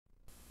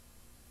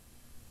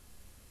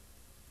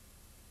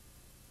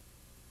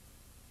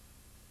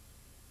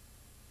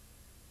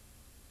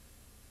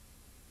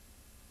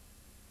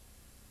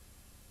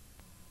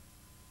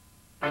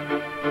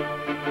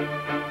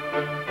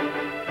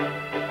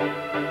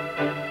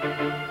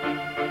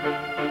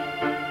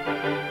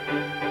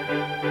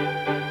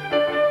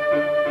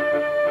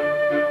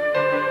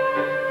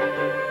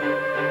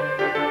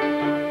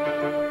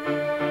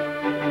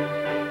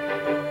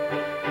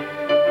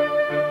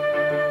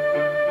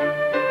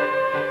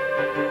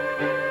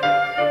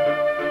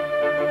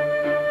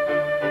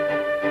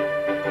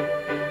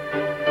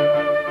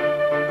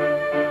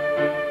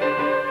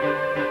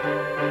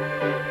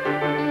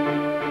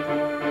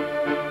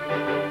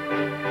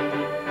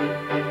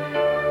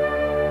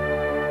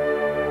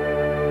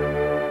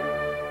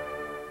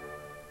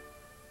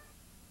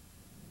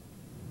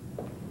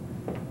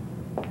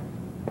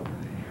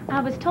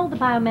I was told the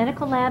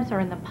biomedical labs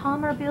are in the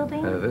Palmer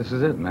building. This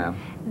is it, ma'am.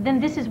 Then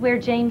this is where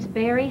James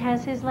Barry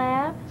has his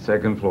lab?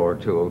 Second floor,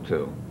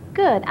 202.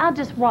 Good. I'll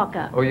just walk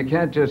up. Oh, you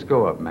can't just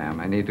go up, ma'am.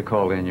 I need to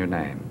call in your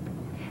name.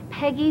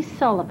 Peggy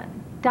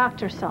Sullivan.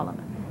 Dr.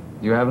 Sullivan.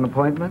 You have an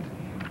appointment?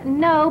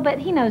 No, but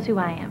he knows who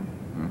I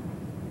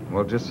am.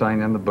 Well, just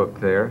sign in the book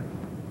there.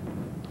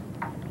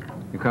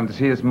 You come to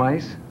see his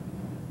mice?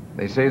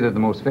 They say they're the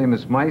most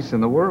famous mice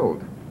in the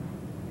world.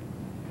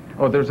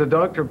 Oh, there's a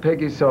Dr.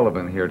 Peggy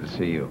Sullivan here to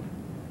see you.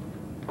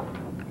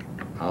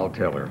 I'll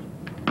tell her.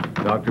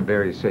 Dr.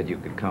 Barry said you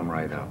could come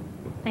right up.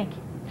 Thank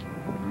you.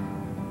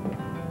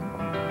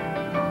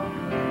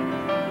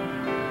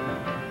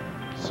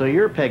 So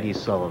you're Peggy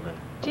Sullivan.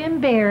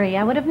 Jim Barry.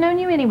 I would have known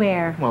you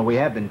anywhere. Well, we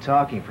have been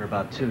talking for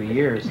about 2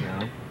 years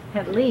now.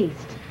 At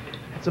least.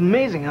 It's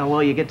amazing how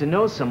well you get to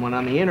know someone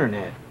on the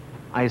internet.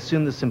 I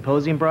assume the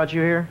symposium brought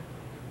you here?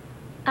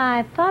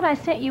 I thought I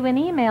sent you an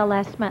email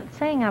last month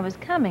saying I was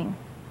coming.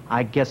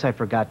 I guess I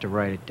forgot to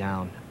write it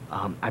down.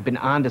 I've been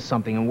onto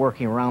something and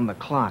working around the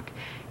clock.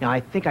 Now,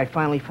 I think I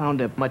finally found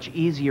a much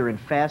easier and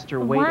faster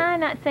way to... Why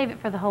not save it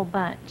for the whole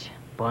bunch?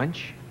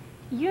 Bunch?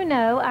 You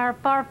know, our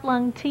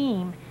far-flung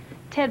team.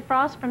 Ted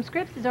Frost from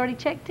Scripps has already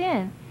checked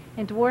in.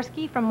 And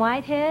Dworsky from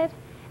Whitehead.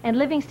 And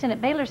Livingston at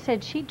Baylor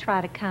said she'd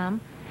try to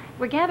come.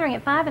 We're gathering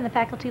at 5 in the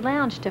faculty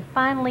lounge to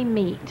finally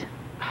meet.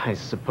 I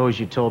suppose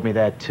you told me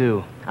that,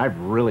 too. I've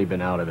really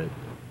been out of it.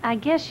 I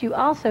guess you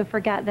also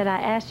forgot that I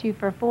asked you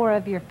for 4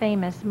 of your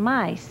famous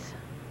mice.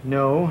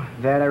 No,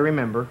 that I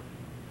remember.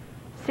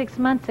 6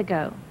 months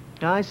ago.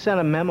 I sent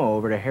a memo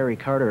over to Harry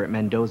Carter at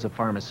Mendoza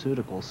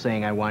Pharmaceutical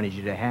saying I wanted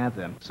you to have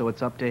them, so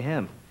it's up to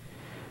him.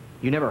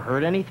 You never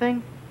heard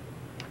anything?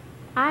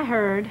 I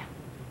heard.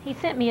 He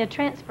sent me a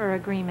transfer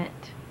agreement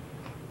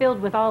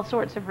filled with all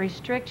sorts of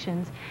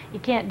restrictions. You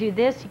can't do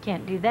this, you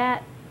can't do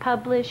that,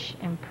 publish,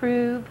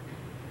 improve.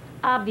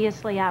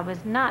 Obviously, I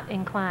was not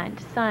inclined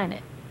to sign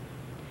it.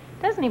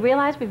 Doesn't he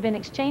realize we've been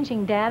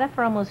exchanging data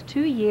for almost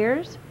 2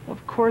 years? Well,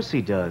 of course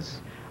he does.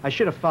 I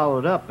should have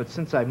followed up, but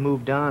since I've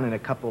moved on in a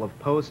couple of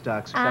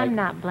postdocs... I'm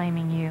not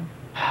blaming you.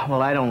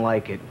 Well, I don't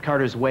like it.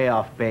 Carter's way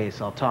off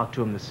base. I'll talk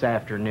to him this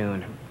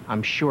afternoon.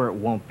 I'm sure it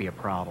won't be a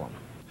problem.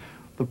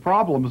 The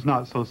problem is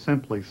not so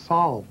simply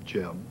solved,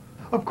 Jim.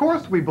 Of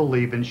course we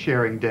believe in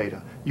sharing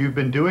data. You've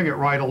been doing it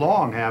right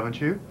along, haven't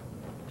you?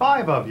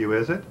 5 of you,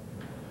 is it?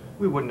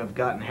 We wouldn't have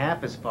gotten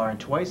half as far in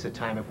twice the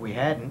time if we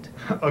hadn't.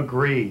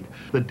 Agreed.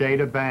 The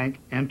data bank,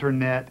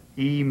 internet,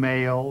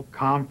 email,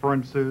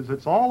 conferences,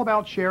 it's all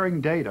about sharing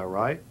data,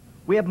 right?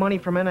 We have money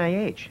from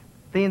NIH.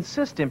 They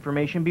insist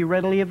information be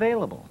readily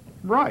available.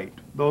 Right.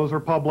 Those are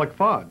public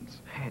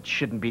funds. It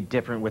shouldn't be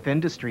different with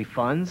industry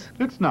funds.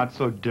 It's not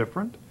so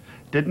different.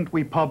 Didn't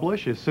we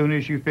publish as soon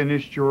as you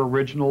finished your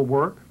original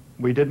work?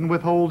 We didn't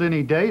withhold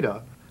any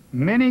data.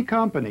 Many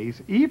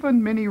companies,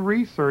 even many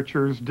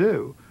researchers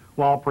do,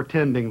 while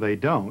pretending they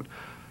don't.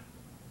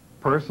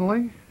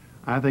 Personally,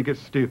 I think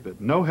it's stupid.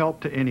 No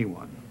help to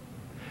anyone.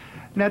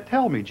 Now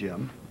tell me,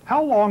 Jim,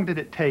 how long did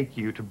it take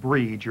you to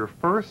breed your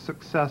first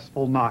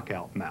successful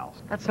knockout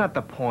mouse? That's not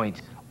the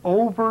point.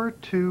 Over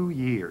 2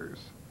 years.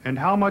 And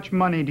how much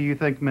money do you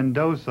think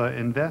Mendoza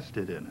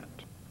invested in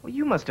it? Well,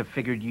 you must have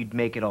figured you'd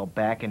make it all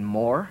back and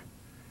more.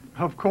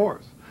 Of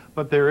course.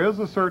 But there is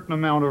a certain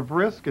amount of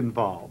risk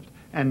involved.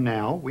 And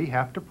now we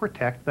have to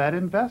protect that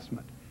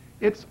investment.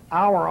 It's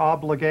our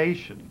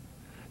obligation,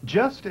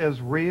 just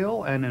as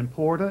real and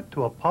important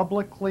to a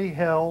publicly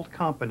held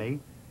company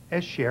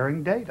as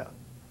sharing data.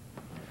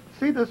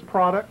 See this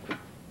product?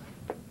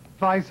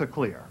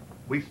 VisaClear.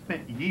 We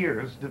spent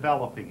years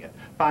developing it,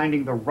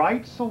 finding the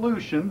right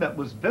solution that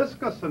was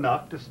viscous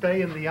enough to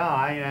stay in the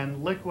eye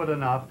and liquid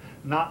enough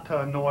not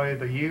to annoy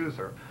the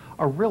user.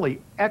 A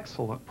really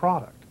excellent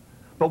product.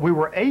 But we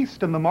were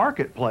aced in the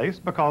marketplace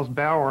because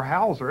Bauer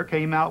Hauser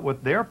came out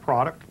with their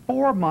product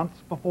 4 months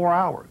before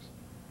ours.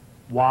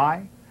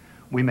 Why?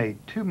 We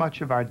made too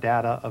much of our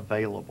data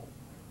available.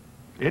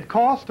 It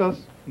cost us,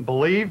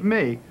 believe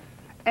me,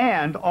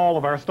 and all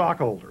of our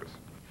stockholders.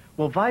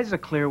 Well,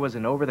 VisaClear was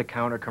an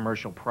over-the-counter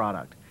commercial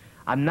product.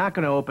 I'm not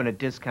going to open a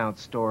discount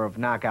store of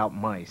knockout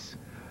mice.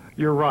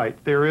 You're right,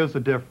 there is a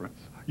difference.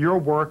 Your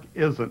work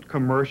isn't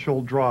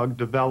commercial drug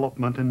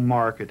development and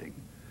marketing.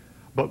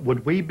 But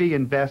would we be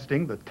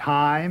investing the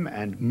time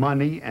and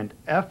money and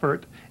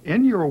effort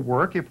in your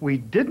work if we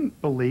didn't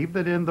believe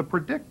that in the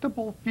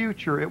predictable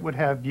future it would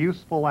have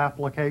useful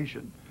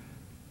application?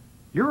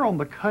 You're on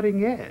the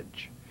cutting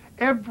edge.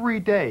 Every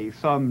day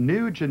some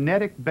new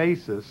genetic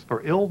basis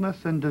for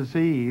illness and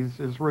disease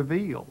is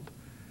revealed.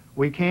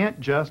 We can't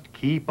just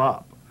keep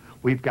up.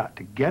 We've got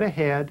to get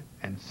ahead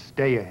and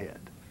stay ahead.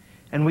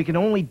 And we can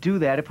only do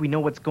that if we know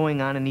what's going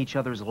on in each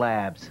other's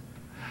labs.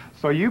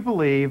 So you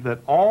believe that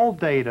all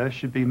data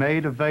should be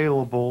made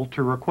available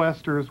to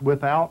requesters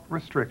without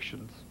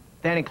restrictions?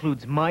 That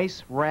includes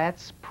mice,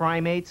 rats,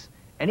 primates,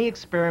 any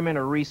experiment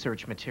or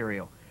research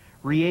material,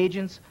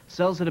 reagents,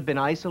 cells that have been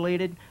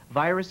isolated,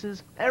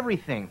 viruses,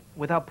 everything,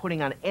 without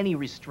putting on any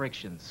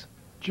restrictions.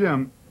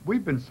 Jim,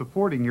 we've been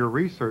supporting your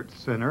research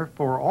center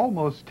for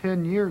almost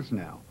 10 years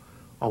now.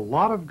 A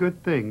lot of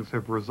good things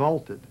have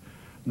resulted.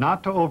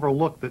 Not to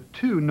overlook that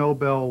 2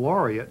 Nobel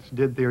laureates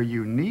did their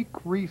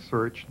unique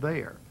research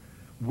there,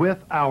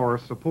 with our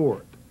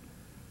support.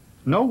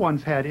 No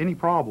one's had any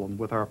problem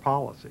with our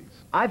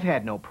policies. I've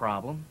had no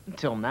problem,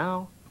 until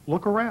now.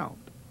 Look around.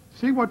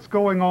 See what's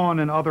going on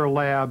in other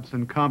labs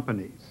and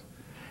companies.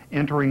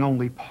 Entering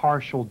only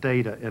partial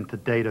data into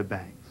data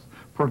banks,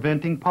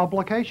 preventing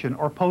publication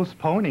or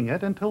postponing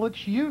it until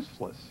it's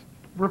useless,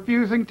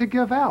 refusing to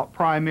give out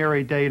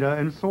primary data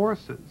and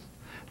sources.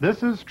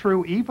 This is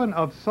true even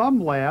of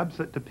some labs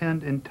that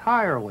depend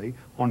entirely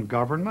on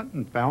government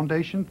and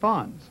foundation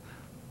funds.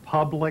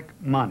 Public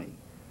money.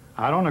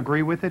 I don't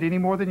agree with it any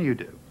more than you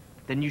do.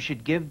 Then you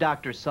should give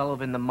Dr.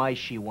 Sullivan the mice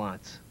she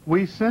wants.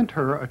 We sent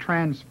her a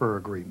transfer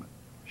agreement.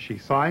 She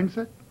signs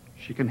it,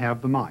 she can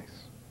have the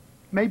mice.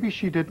 Maybe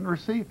she didn't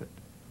receive it.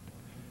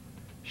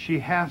 She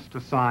has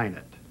to sign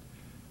it.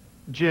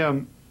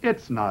 Jim,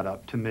 it's not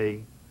up to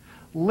me.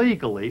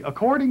 Legally,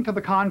 according to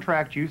the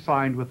contract you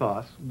signed with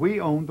us, we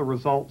own the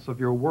results of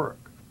your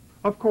work.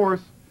 Of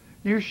course,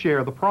 you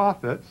share the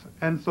profits,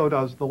 and so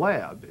does the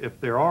lab, if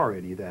there are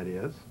any, that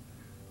is.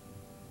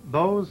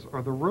 Those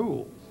are the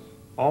rules,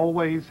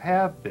 always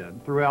have been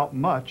throughout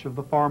much of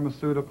the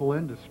pharmaceutical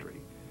industry.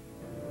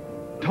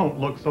 Don't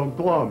look so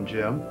glum,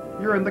 Jim.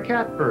 You're in the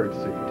catbird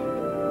seat.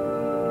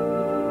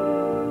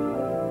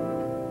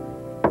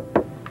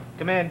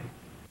 Come in.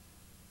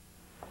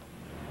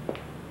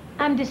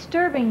 I'm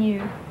disturbing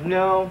you.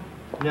 No.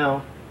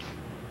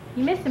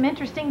 You missed some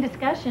interesting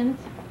discussions.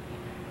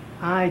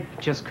 I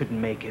just couldn't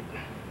make it.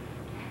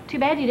 Too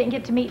bad you didn't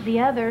get to meet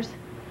the others.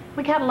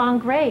 We got along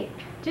great,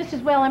 just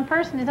as well in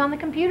person as on the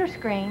computer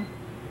screen.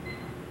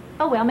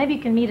 Oh, well, maybe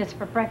you can meet us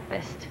for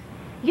breakfast.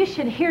 You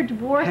should hear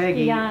Dvorsky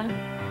Peggy, on...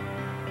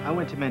 I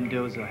went to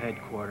Mendoza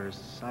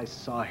headquarters. I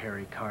saw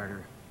Harry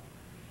Carter.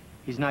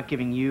 He's not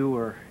giving you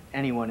or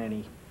anyone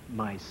any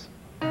mice.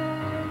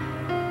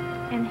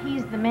 And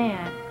he's the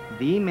man.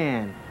 The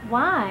man.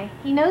 Why?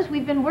 He knows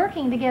we've been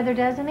working together,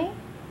 doesn't he?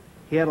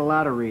 He had a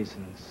lot of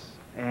reasons.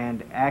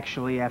 And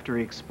actually, after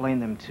he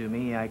explained them to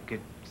me, I could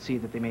see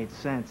that they made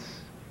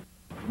sense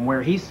from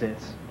where he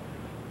sits.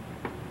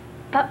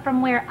 But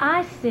from where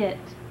I sit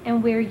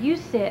and where you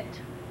sit,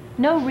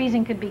 no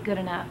reason could be good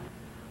enough.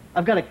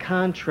 I've got a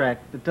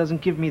contract that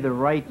doesn't give me the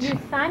right to... You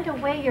signed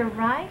away your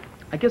rights?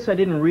 I guess I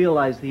didn't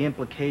realize the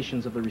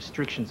implications of the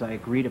restrictions I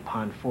agreed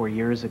upon 4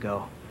 years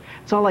ago.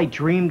 It's all I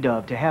dreamed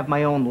of, to have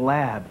my own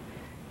lab.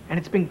 And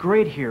it's been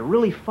great here,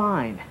 really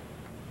fine.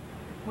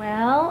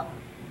 Well,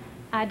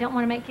 I don't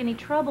want to make any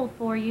trouble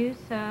for you,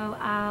 so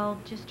I'll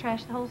just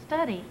trash the whole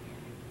study.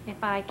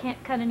 If I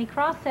can't cut any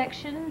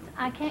cross-sections,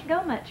 I can't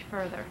go much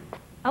further.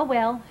 Oh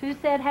well, who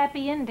said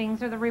happy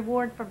endings are the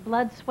reward for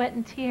blood, sweat,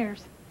 and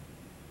tears?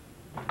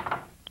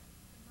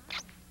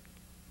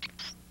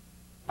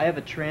 I have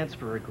a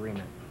transfer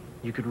agreement.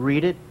 You could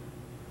read it,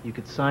 you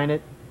could sign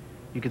it,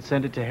 you could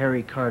send it to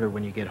Harry Carter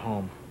when you get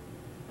home.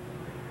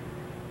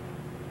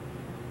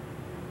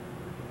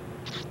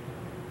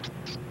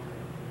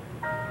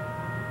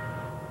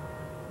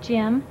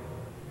 Jim,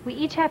 we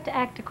each have to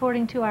act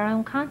according to our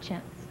own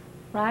conscience,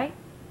 right?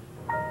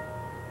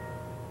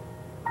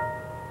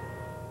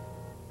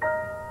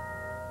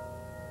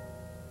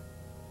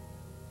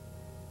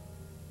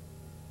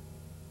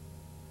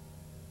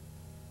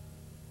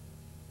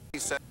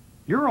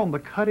 You're on the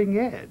cutting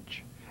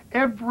edge.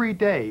 Every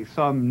day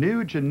some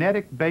new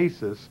genetic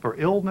basis for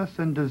illness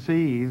and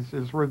disease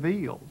is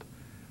revealed.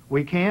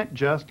 We can't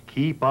just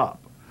keep up.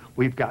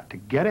 We've got to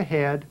get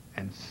ahead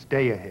and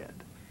stay ahead.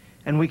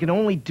 And we can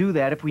only do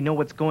that if we know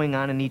what's going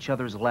on in each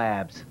other's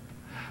labs.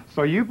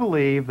 So you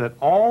believe that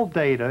all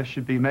data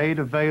should be made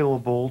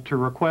available to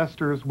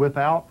requesters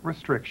without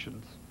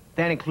restrictions?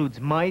 That includes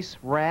mice,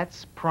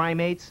 rats,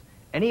 primates,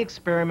 any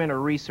experiment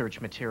or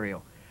research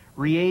material,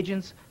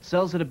 reagents,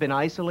 cells that have been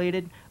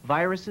isolated,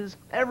 viruses,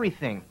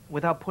 everything,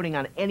 without putting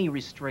on any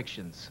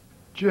restrictions.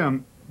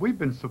 Jim, we've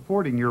been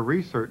supporting your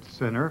research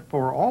center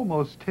for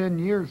almost 10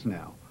 years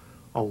now.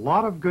 A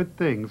lot of good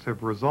things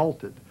have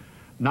resulted.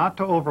 Not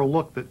to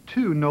overlook that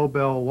 2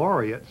 Nobel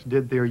laureates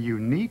did their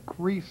unique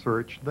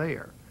research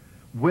there,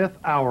 with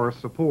our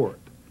support.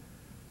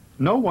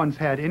 No one's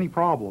had any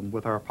problem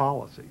with our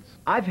policies.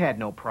 I've had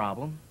no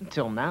problem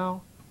until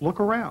now. Look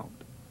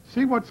around.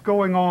 See what's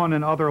going on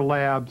in other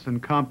labs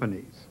and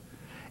companies,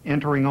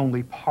 entering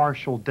only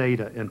partial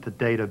data into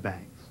data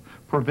banks,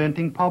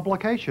 preventing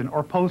publication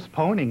or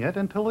postponing it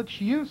until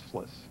it's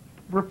useless,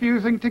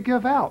 refusing to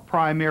give out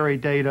primary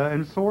data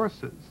and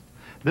sources.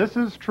 This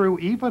is true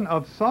even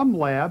of some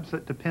labs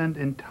that depend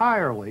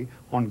entirely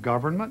on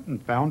government and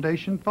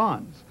foundation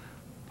funds,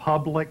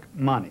 public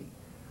money.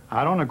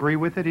 I don't agree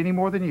with it any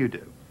more than you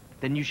do.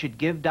 Then you should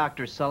give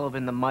Dr.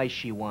 Sullivan the mice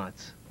she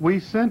wants.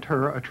 We sent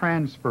her a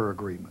transfer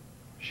agreement.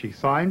 She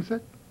signs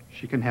it,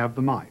 she can have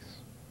the mice.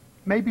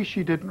 Maybe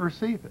she didn't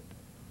receive it.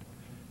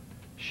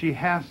 She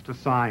has to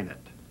sign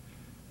it.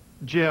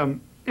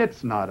 Jim,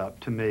 it's not up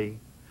to me.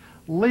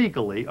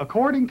 Legally,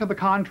 according to the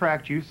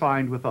contract you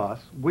signed with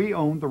us, we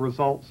own the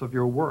results of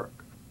your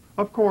work.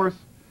 Of course,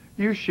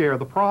 you share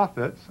the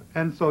profits,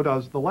 and so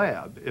does the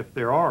lab, if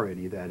there are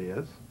any, that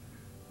is.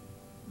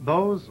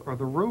 Those are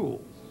the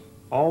rules,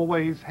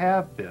 always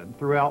have been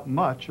throughout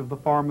much of the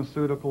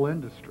pharmaceutical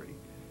industry.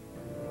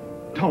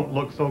 Don't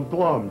look so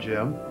glum,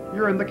 Jim.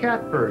 You're in the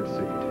catbird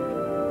seat.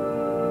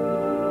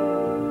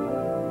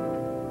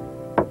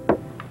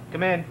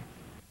 Come in.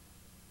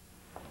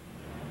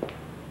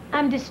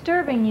 I'm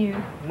disturbing you.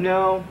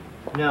 No.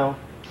 You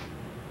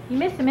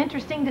missed some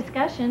interesting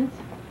discussions.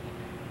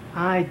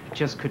 I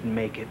just couldn't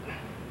make it.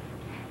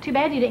 Too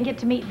bad you didn't get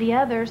to meet the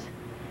others.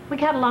 We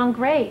got along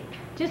great,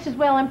 just as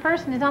well in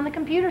person as on the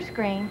computer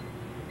screen.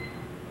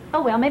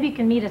 Oh, well, maybe you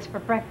can meet us for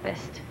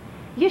breakfast.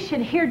 You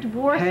should hear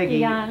Dvorsky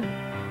Peggy. on...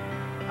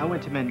 I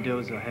went to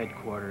Mendoza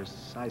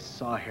headquarters. I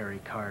saw Harry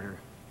Carter.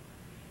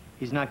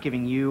 He's not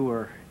giving you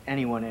or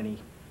anyone any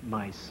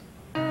mice.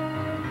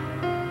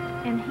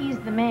 And he's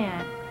the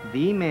man.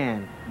 The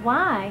man.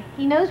 Why?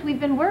 He knows we've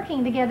been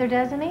working together,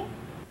 doesn't he?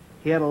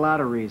 He had a lot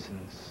of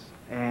reasons.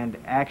 And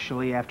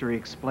actually, after he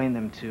explained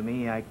them to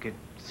me, I could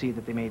see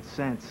that they made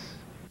sense.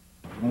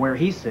 From where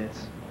he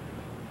sits.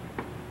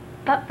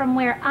 But from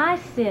where I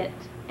sit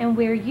and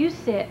where you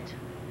sit,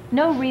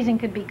 no reason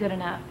could be good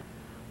enough.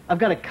 I've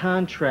got a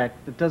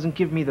contract that doesn't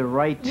give me the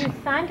right to... You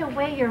signed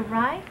away your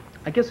rights?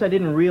 I guess I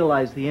didn't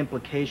realize the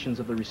implications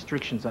of the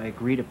restrictions I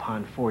agreed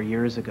upon 4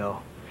 years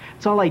ago.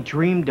 It's all I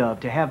dreamed of,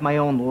 to have my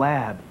own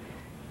lab.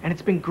 And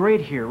it's been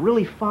great here,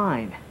 really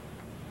fine.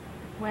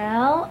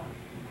 Well,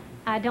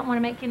 I don't want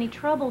to make any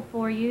trouble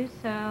for you,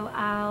 so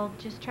I'll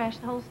just trash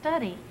the whole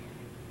study.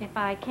 If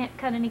I can't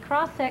cut any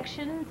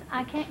cross-sections,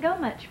 I can't go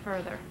much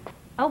further.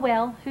 Oh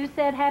well, who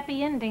said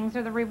happy endings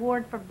are the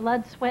reward for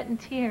blood, sweat, and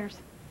tears?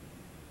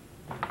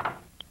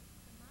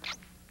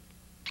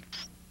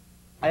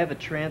 I have a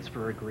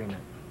transfer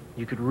agreement.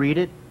 You could read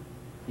it,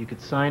 you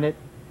could sign it,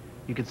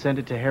 you could send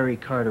it to Harry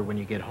Carter when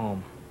you get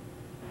home.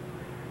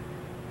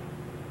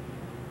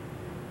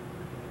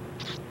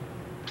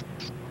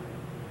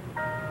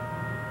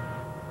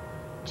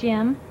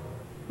 Jim,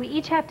 we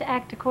each have to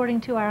act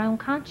according to our own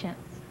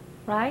conscience,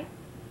 right?